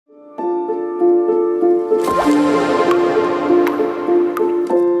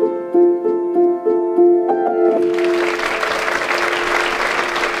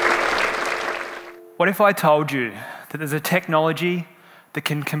What if I told you that there's a technology that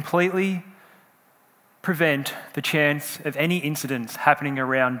can completely prevent the chance of any incidents happening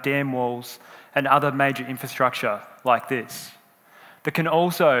around dam walls and other major infrastructure like this, that can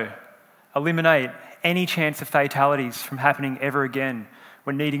also eliminate any chance of fatalities from happening ever again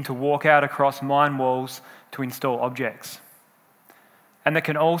when needing to walk out across mine walls to install objects, and that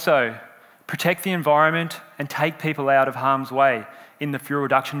can also protect the environment and take people out of harm's way in the fuel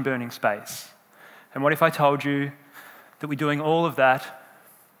reduction burning space? And what if I told you that we're doing all of that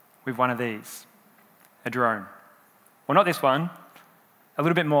with one of these, a drone? Well, not this one, a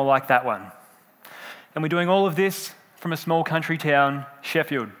little bit more like that one. And we're doing all of this from a small country town,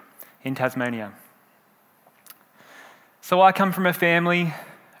 Sheffield, in Tasmania. So I come from a family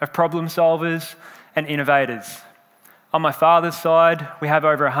of problem solvers and innovators. On my father's side, we have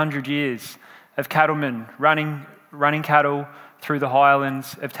over 100 years of cattlemen running cattle through the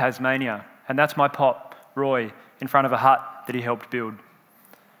highlands of Tasmania. And that's my pop, Roy, in front of a hut that he helped build.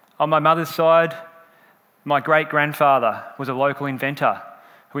 On my mother's side, my great-grandfather was a local inventor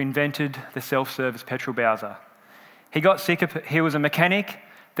who invented the self-service petrol bowser. He was a mechanic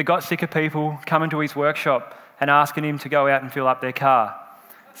that got sick of people coming to his workshop and asking him to go out and fill up their car.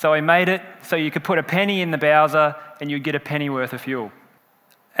 So he made it so you could put a penny in the bowser and you'd get a penny worth of fuel.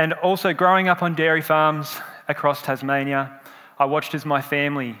 And also growing up on dairy farms across Tasmania, I watched as my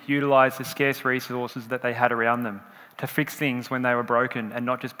family utilised the scarce resources that they had around them to fix things when they were broken and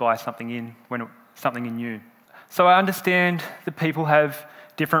not just buy something new. So I understand that people have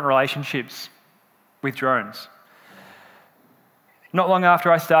different relationships with drones. Not long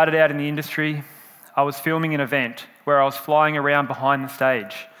after I started out in the industry, I was filming an event where I was flying around behind the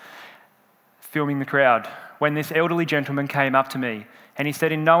stage, filming the crowd, when this elderly gentleman came up to me and he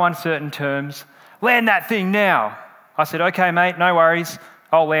said in no uncertain terms, "Land that thing now." I said, "Okay, mate, no worries.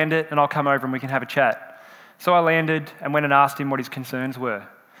 I'll land it and I'll come over and we can have a chat." So I landed and went and asked him what his concerns were.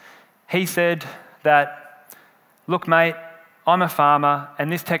 He said that, "Look, mate, I'm a farmer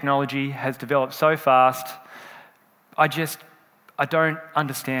and this technology has developed so fast, I don't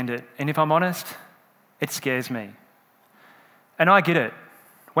understand it. And if I'm honest, it scares me." And I get it.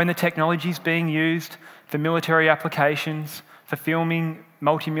 When the technology is being used for military applications, for filming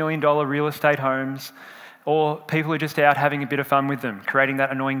multi-million-dollar real estate homes, or people are just out having a bit of fun with them, creating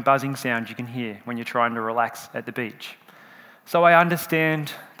that annoying buzzing sound you can hear when you're trying to relax at the beach. So I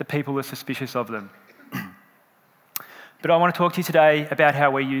understand that people are suspicious of them. But I want to talk to you today about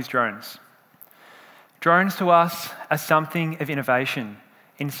how we use drones. Drones to us are something of innovation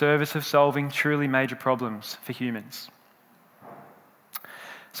in service of solving truly major problems for humans.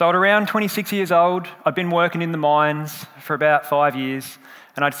 So at around 26 years old, I'd been working in the mines for about 5 years,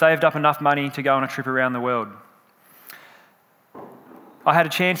 and I'd saved up enough money to go on a trip around the world. I had a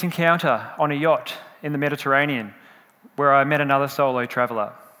chance encounter on a yacht in the Mediterranean where I met another solo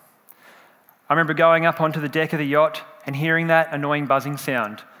traveller. I remember going up onto the deck of the yacht and hearing that annoying buzzing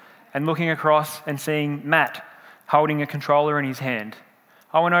sound and looking across and seeing Matt holding a controller in his hand.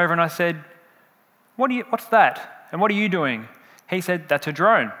 I went over and I said, "What's that? And what are you doing?" He said, "That's a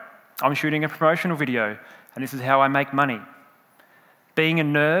drone. I'm shooting a promotional video and this is how I make money." Being a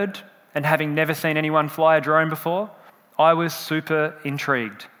nerd and having never seen anyone fly a drone before, I was super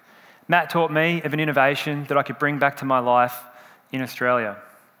intrigued. Matt taught me of an innovation that I could bring back to my life in Australia.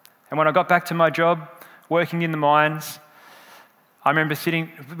 And when I got back to my job, working in the mines, I remember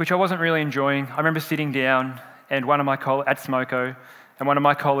which I wasn't really enjoying, I remember sitting down and at Smoko, and one of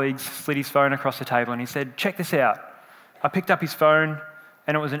my colleagues slid his phone across the table and he said, "Check this out." I picked up his phone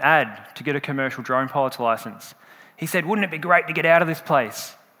and it was an ad to get a commercial drone pilot's license. He said, "Wouldn't it be great to get out of this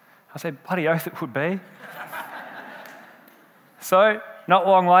place?" I said, "Bloody oath it would be." So, not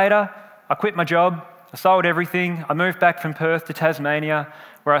long later, I quit my job, I sold everything, I moved back from Perth to Tasmania,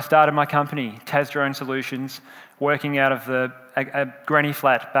 where I started my company, Tas Drone Solutions, working out of a granny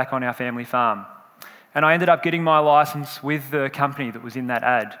flat back on our family farm. And I ended up getting my license with the company that was in that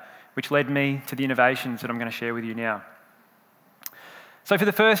ad, which led me to the innovations that I'm going to share with you now. So for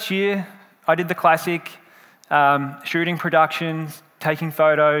the first year, I did the classic, shooting productions, taking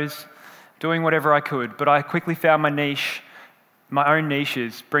photos, doing whatever I could, but I quickly found my own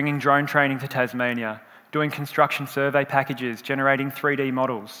niches, bringing drone training to Tasmania, doing construction survey packages, generating 3D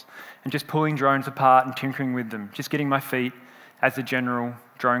models, and just pulling drones apart and tinkering with them, just getting my feet as a general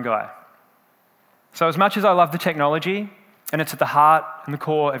drone guy. So as much as I love the technology, and it's at the heart and the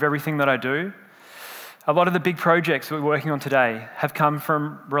core of everything that I do, a lot of the big projects that we're working on today have come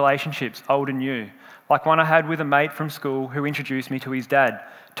from relationships, old and new, like one I had with a mate from school who introduced me to his dad,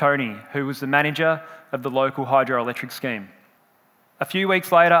 Tony, who was the manager of the local hydroelectric scheme. A few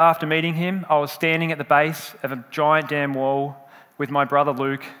weeks later, after meeting him, I was standing at the base of a giant dam wall with my brother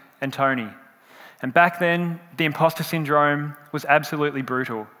Luke and Tony. And back then, the imposter syndrome was absolutely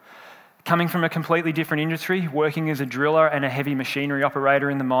brutal. Coming from a completely different industry, working as a driller and a heavy machinery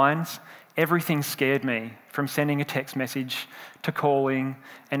operator in the mines, everything scared me, from sending a text message to calling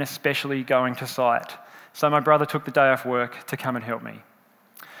and especially going to site. So my brother took the day off work to come and help me.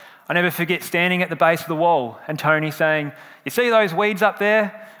 I never forget standing at the base of the wall and Tony saying, "You see those weeds up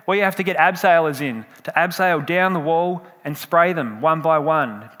there? Well, you have to get abseilers in to abseil down the wall and spray them one by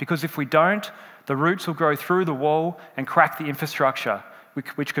one, because if we don't, the roots will grow through the wall and crack the infrastructure,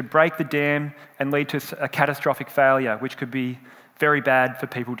 which could break the dam and lead to a catastrophic failure, which could be very bad for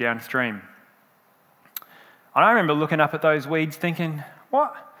people downstream." And I remember looking up at those weeds thinking,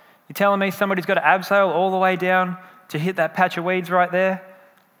 what? You're telling me somebody's got to abseil all the way down to hit that patch of weeds right there?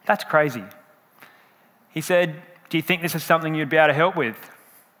 That's crazy. He said, "Do you think this is something you'd be able to help with?"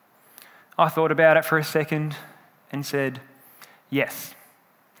 I thought about it for a second and said, yes,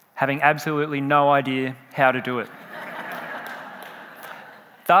 having absolutely no idea how to do it.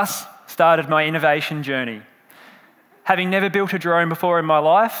 Thus started my innovation journey. Having never built a drone before in my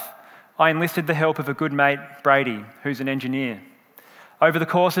life, I enlisted the help of a good mate, Brady, who's an engineer. Over the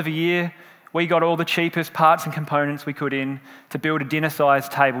course of a year, we got all the cheapest parts and components we could in to build a dinner-sized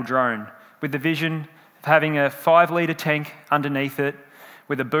table drone with the vision of having a 5-litre tank underneath it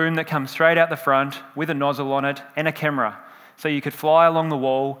with a boom that comes straight out the front with a nozzle on it and a camera, so you could fly along the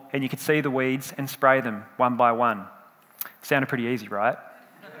wall and you could see the weeds and spray them one by one. Sounded pretty easy, right?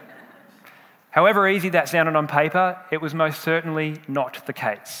 However easy that sounded on paper, it was most certainly not the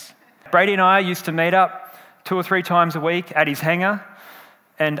case. Brady and I used to meet up 2 or 3 times a week at his hangar,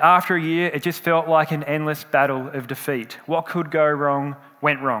 and after a year, it just felt like an endless battle of defeat. What could go wrong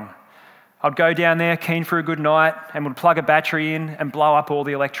went wrong. I'd go down there keen for a good night and would plug a battery in and blow up all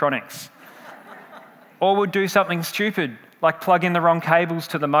the electronics. Or would do something stupid, like plug in the wrong cables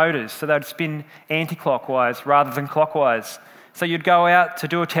to the motors so they'd spin anti-clockwise rather than clockwise. So you'd go out to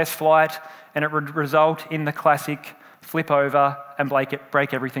do a test flight and it would result in the classic flip over and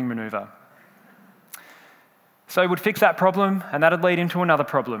break everything maneuver. So we'd fix that problem and that'd lead into another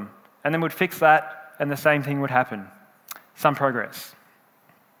problem. And then we'd fix that and the same thing would happen. Some progress.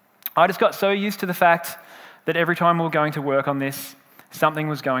 I just got so used to the fact that every time we were going to work on this, something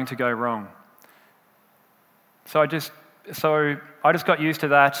was going to go wrong. So I just got used to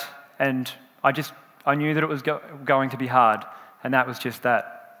that, and I knew that it was going to be hard, and that was just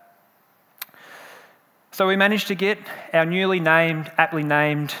that. So we managed to get our aptly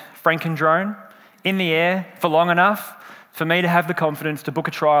named Frankendrone in the air for long enough for me to have the confidence to book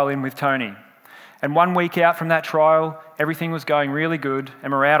a trial in with Tony. And 1 week out from that trial, everything was going really good,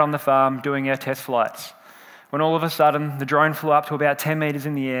 and we're out on the farm doing our test flights, when all of a sudden the drone flew up to about 10 metres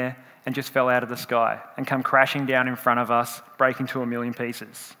in the air and just fell out of the sky and come crashing down in front of us, breaking to a million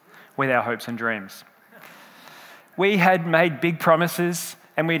pieces with our hopes and dreams. We had made big promises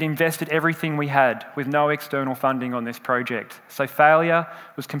and we'd invested everything we had with no external funding on this project, so failure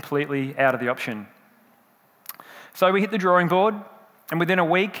was completely out of the option. So we hit the drawing board, and within a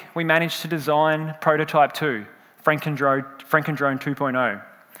week we managed to design Prototype 2, Frankendrone 2.0.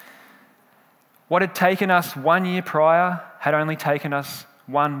 What had taken us 1 year prior had only taken us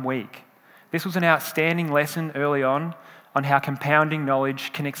 1 week. This was an outstanding lesson early on how compounding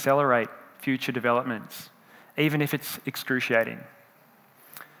knowledge can accelerate future developments, even if it's excruciating.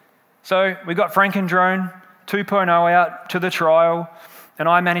 So we got Frankendrone 2.0 out to the trial, and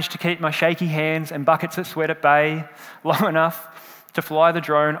I managed to keep my shaky hands and buckets of sweat at bay long enough to fly the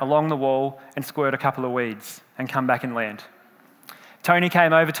drone along the wall and squirt a couple of weeds and come back and land. Tony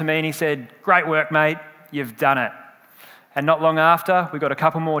came over to me and he said, "Great work, mate, you've done it." And not long after, we got a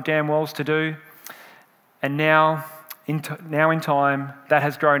couple more dam walls to do, and now in time, that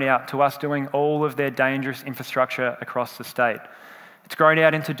has grown out to us doing all of their dangerous infrastructure across the state. It's grown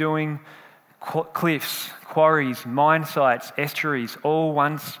out into doing cliffs, quarries, mine sites, estuaries, all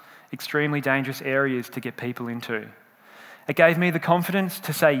once extremely dangerous areas to get people into. It gave me the confidence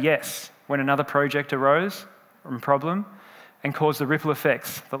to say yes when another project arose or problem and caused the ripple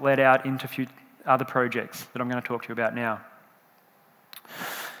effects that led out into other projects that I'm going to talk to you about now.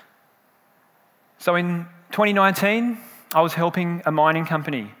 So in 2019, I was helping a mining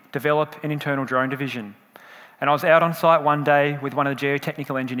company develop an internal drone division. And I was out on site one day with one of the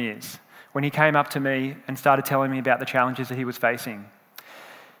geotechnical engineers when he came up to me and started telling me about the challenges that he was facing.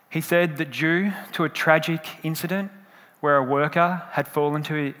 He said that due to a tragic incident where a worker had fallen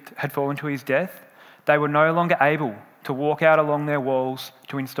to his death, they were no longer able to walk out along their walls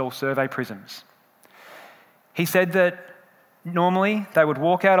to install survey prisms. He said that Normally, they would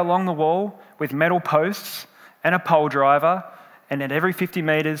walk out along the wall with metal posts and a pole driver, and at every 50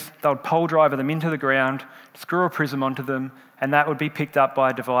 metres, they would pole driver them into the ground, screw a prism onto them, and that would be picked up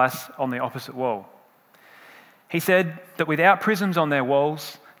by a device on the opposite wall. He said that without prisms on their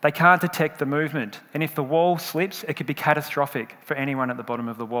walls, they can't detect the movement, and if the wall slips, it could be catastrophic for anyone at the bottom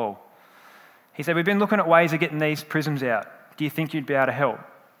of the wall. He said, we've been looking at ways of getting these prisms out. Do you think you'd be able to help?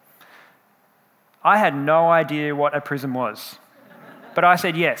 I had no idea what a prism was, but I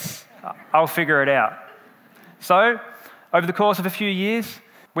said, yes, I'll figure it out. So, over the course of a few years,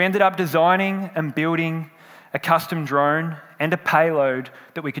 we ended up designing and building a custom drone and a payload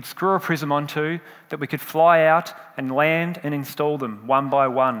that we could screw a prism onto, that we could fly out and land and install them one by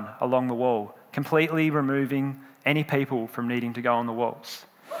one along the wall, completely removing any people from needing to go on the walls.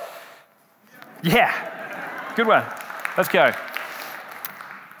 Yeah, good one. Let's go.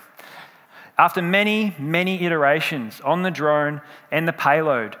 After many, many iterations on the drone and the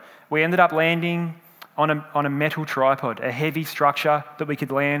payload, we ended up landing on a metal tripod, a heavy structure that we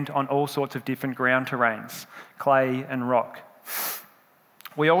could land on all sorts of different ground terrains, clay and rock.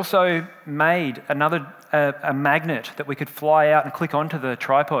 We also made a magnet that we could fly out and click onto the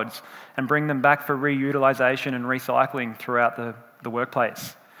tripods and bring them back for reutilisation and recycling throughout the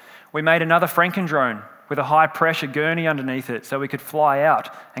workplace. We made another Franken drone with a high pressure gurney underneath it so we could fly out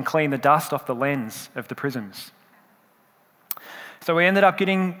and clean the dust off the lens of the prisms. So we ended up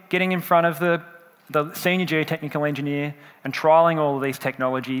getting in front of the senior geotechnical engineer and trialling all of these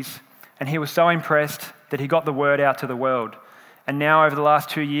technologies, and he was so impressed that he got the word out to the world. And now over the last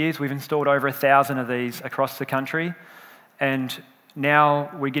 2 years, we've installed over 1,000 of these across the country, and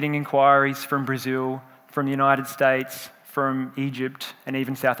now we're getting inquiries from Brazil, from the United States, from Egypt, and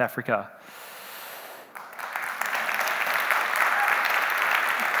even South Africa.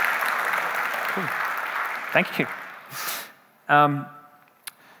 Cool. Thank you.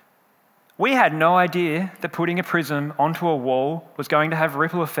 We had no idea that putting a prism onto a wall was going to have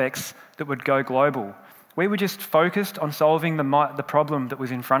ripple effects that would go global. We were just focused on solving the problem that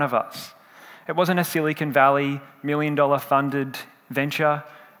was in front of us. It wasn't a Silicon Valley $1 million funded venture.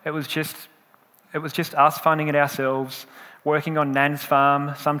 It was just us funding it ourselves, working on Nan's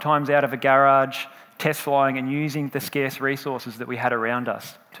farm, sometimes out of a garage, test flying and using the scarce resources that we had around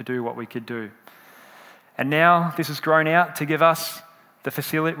us to do what we could do. And now this has grown out to give us the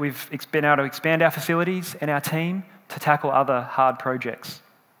facility. We've been able to expand our facilities and our team to tackle other hard projects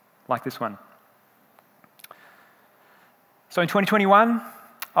like this one. So in 2021,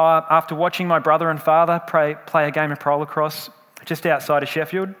 after watching my brother and father play a game of pro lacrosse just outside of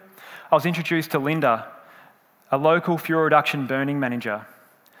Sheffield, I was introduced to Linda, a local fuel reduction burning manager.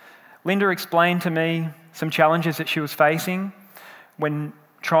 Linda explained to me some challenges that she was facing when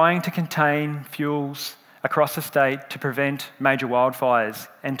trying to contain fuels across the state to prevent major wildfires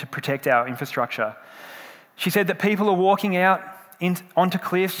and to protect our infrastructure. She said that people are walking out onto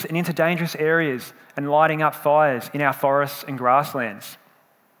cliffs and into dangerous areas and lighting up fires in our forests and grasslands.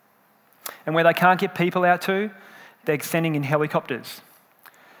 And where they can't get people out to, they're sending in helicopters.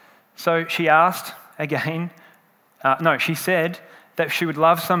 So she asked again, she said that she would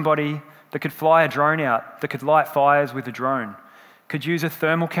love somebody that could fly a drone out, that could light fires with a drone, could use a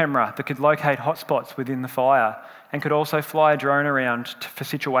thermal camera that could locate hotspots within the fire, and could also fly a drone around for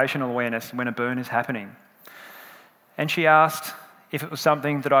situational awareness when a burn is happening. And she asked if it was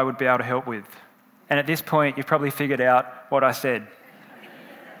something that I would be able to help with. And at this point, you've probably figured out what I said.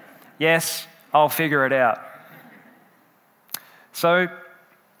 Yes, I'll figure it out. So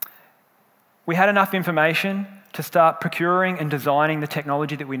we had enough information to start procuring and designing the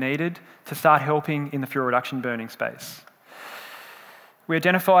technology that we needed to start helping in the fuel reduction burning space. We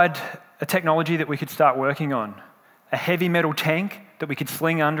identified a technology that we could start working on, a heavy metal tank that we could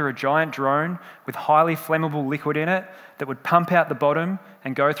sling under a giant drone with highly flammable liquid in it that would pump out the bottom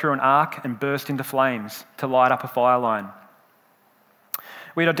and go through an arc and burst into flames to light up a fire line.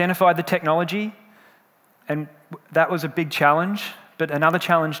 We'd identified the technology, and that was a big challenge, but another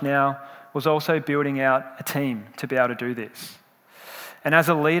challenge now was also building out a team to be able to do this. And as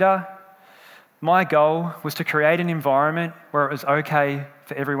a leader, my goal was to create an environment where it was okay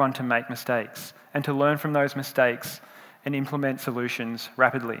for everyone to make mistakes and to learn from those mistakes and implement solutions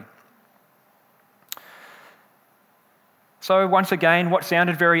rapidly. So once again, what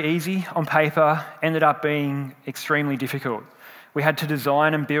sounded very easy on paper ended up being extremely difficult. We had to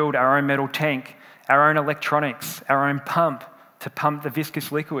design and build our own metal tank, our own electronics, our own pump to pump the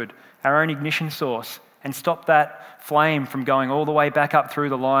viscous liquid, our own ignition source, and stop that flame from going all the way back up through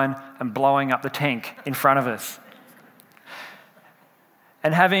the line and blowing up the tank in front of us.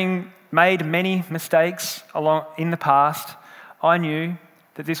 And having made many mistakes in the past, I knew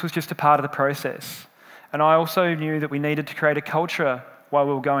that this was just a part of the process. And I also knew that we needed to create a culture while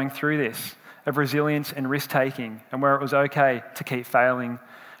we were going through this of resilience and risk-taking, and where it was okay to keep failing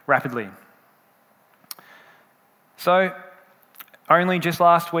rapidly. So, only just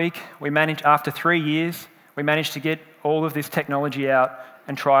last week, after 3 years, we managed to get all of this technology out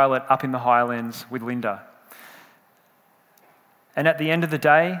and trial it up in the Highlands with Linda. And at the end of the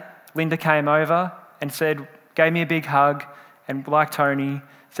day, Linda came over and gave me a big hug, and like Tony,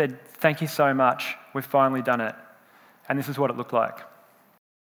 said, "Thank you so much, we've finally done it." And this is what it looked like.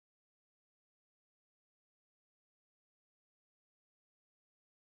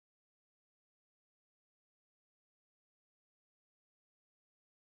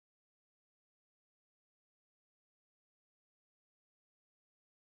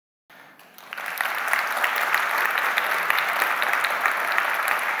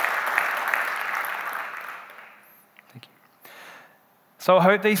 So I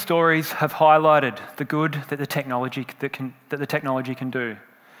hope these stories have highlighted the good that the technology can do.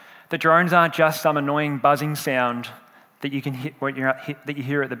 The drones aren't just some annoying buzzing sound that you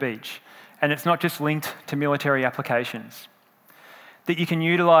hear at the beach, and it's not just linked to military applications. That you can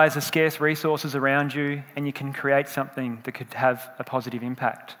utilise the scarce resources around you, and you can create something that could have a positive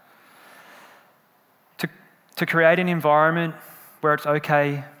impact. To create an environment where it's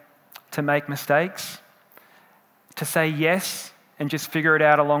okay to make mistakes, to say yes and just figure it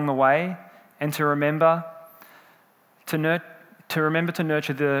out along the way, and to remember to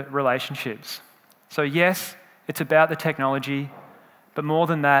nurture the relationships. So yes, it's about the technology, but more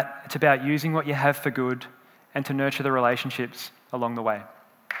than that, it's about using what you have for good and to nurture the relationships along the way.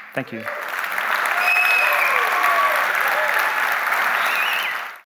 Thank you.